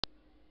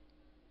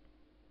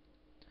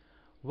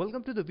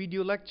Welcome to the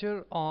video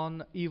lecture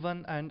on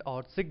even and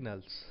odd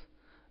signals.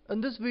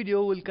 In this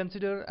video, we'll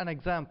consider an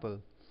example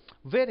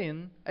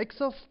wherein x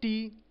of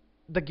t,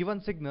 the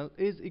given signal,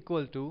 is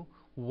equal to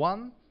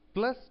 1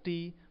 plus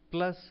t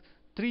plus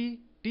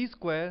 3t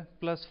square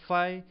plus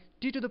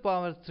 5t to the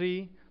power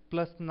 3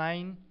 plus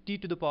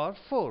 9t to the power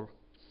 4.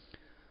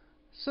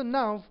 So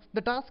now the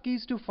task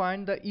is to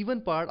find the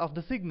even part of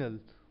the signal.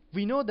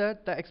 We know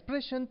that the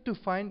expression to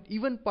find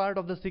even part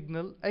of the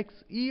signal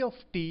xe of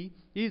t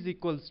is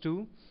equals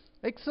to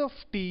x of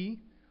t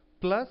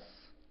plus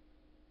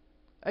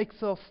x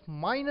of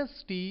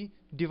minus t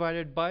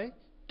divided by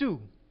 2.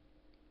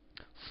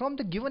 From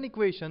the given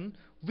equation,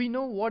 we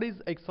know what is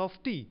x of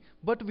t,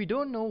 but we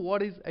don't know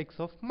what is x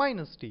of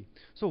minus t.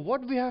 So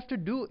what we have to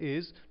do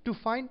is to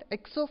find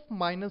x of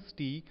minus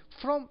t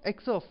from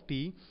x of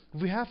t,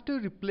 we have to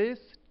replace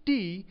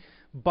t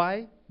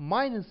by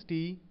minus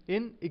t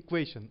in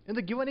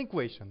the given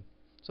equation.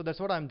 So that's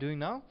what I'm doing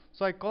now.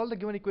 So I call the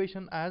given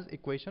equation as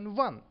equation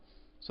 1.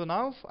 So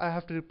now I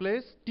have to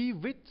replace t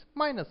with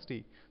minus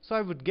t. So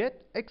I would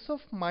get x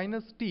of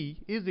minus t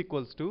is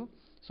equals to,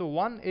 so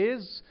 1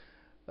 is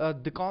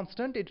the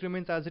constant, it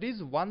remains as it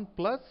is, 1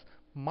 plus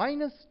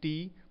minus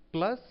t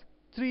plus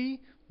 3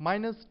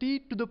 minus t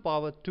to the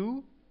power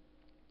 2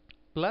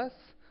 plus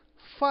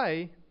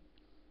 5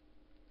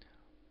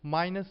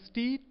 minus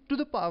t to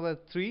the power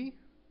 3,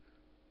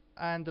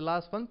 and the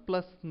last one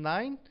plus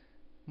 9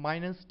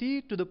 minus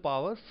t to the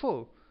power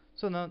 4.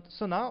 So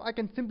now I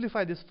can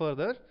simplify this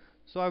further.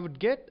 So I would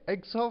get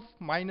x of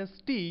minus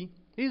t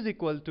is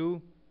equal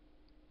to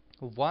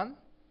 1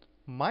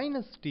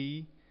 minus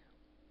t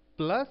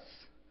plus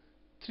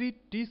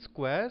 3t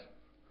square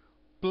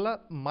plus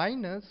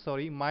minus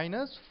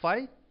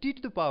 5t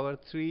to the power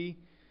 3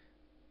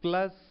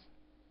 plus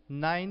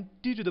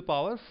 9t to the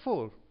power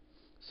 4.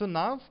 So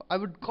now I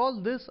would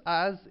call this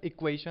as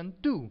equation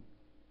 2.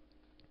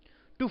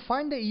 To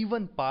find the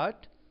even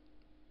part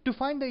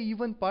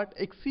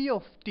xe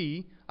of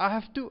t, I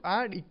have to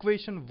add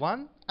equation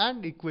 1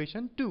 and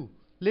equation 2.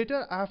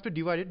 Later I have to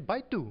divide it by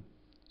 2.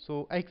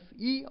 So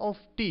xe of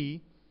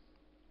t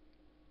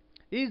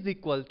is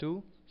equal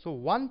to, so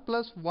 1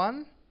 plus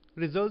 1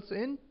 results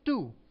in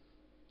 2,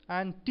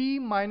 and t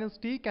minus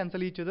t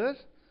cancel each other.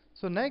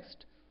 So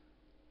next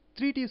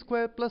 3t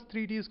square plus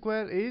 3t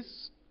square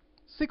is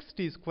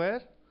 6t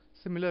square,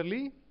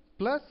 similarly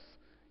plus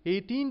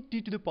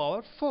 18t to the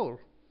power 4.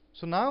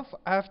 So now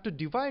I have to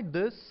divide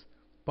this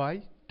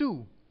by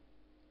 2.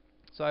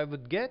 So I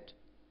would get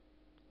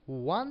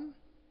 1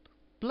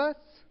 plus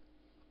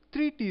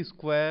 3t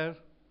square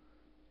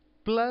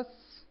plus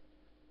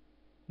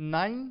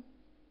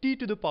 9t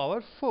to the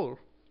power 4.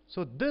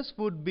 So this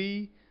would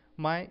be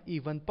my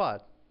even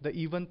part, the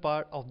even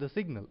part of the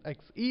signal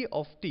xe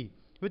of t,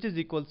 which is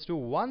equals to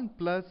 1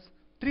 plus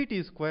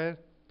 3t square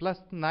plus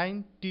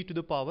 9t to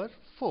the power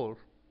 4.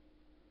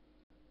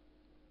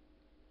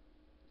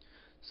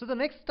 So the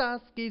next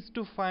task is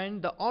to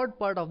find the odd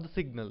part of the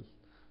signal.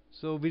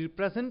 So we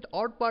represent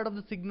odd part of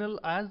the signal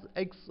as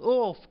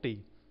xo of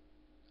t,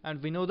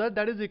 and we know that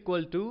that is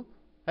equal to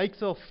x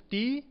of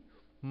t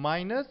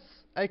minus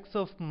x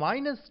of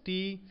minus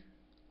t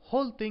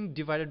whole thing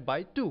divided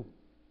by 2.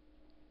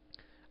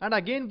 And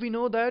again we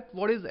know that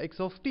what is x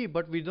of t,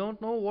 but we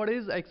don't know what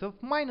is x of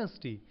minus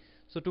t.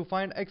 So to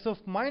find x of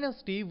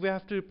minus t, we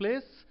have to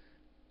replace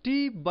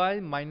t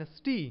by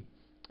minus t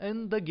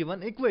in the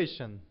given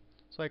equation.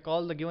 So I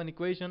call the given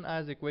equation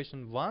as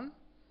equation 1.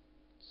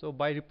 So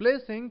by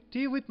replacing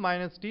t with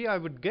minus t, I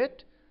would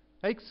get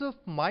x of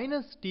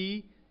minus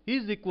t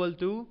is equal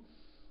to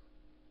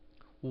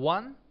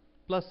 1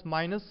 plus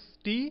minus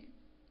t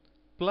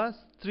plus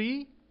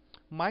 3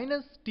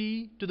 minus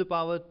t to the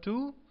power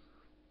 2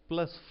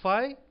 plus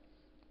 5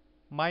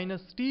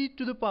 minus t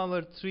to the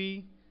power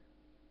 3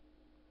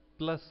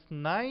 plus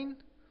 9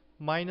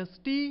 minus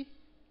t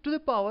to the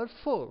power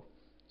 4.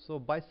 So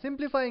by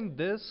simplifying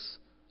this,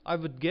 I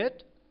would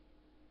get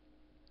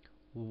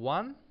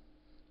 1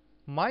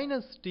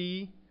 minus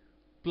t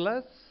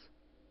plus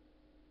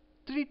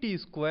 3t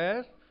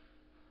square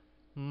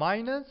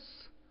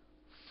minus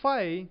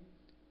 5t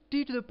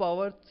to the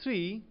power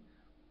 3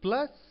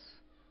 plus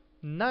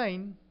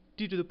 9t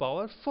to the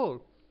power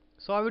 4.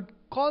 So I would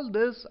call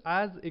this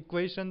as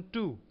equation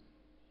 2.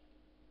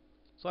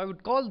 So I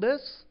would call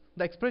this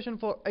the expression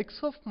for x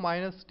of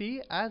minus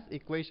t as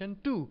equation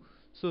 2.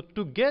 So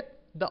to get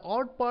the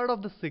odd part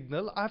of the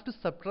signal, I have to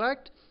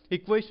subtract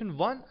equation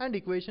 1 and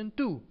equation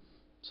 2.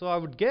 So I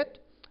would get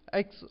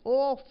xo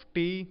of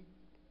t,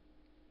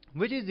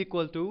 which is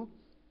equal to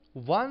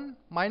 1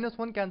 minus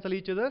 1 cancel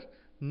each other.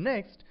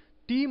 Next,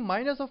 t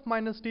minus of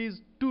minus t is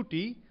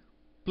 2t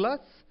plus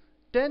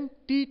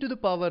 10t to the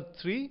power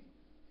 3.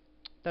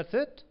 That's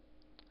it,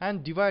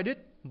 and divide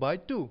it by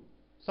 2.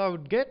 So I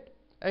would get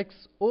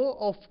xo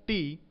of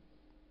t,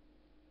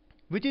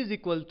 which is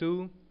equal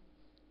to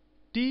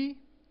t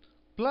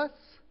plus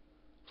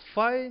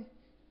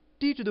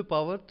 5t to the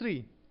power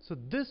 3. So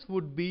this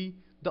would be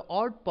the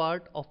odd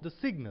part of the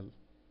signal.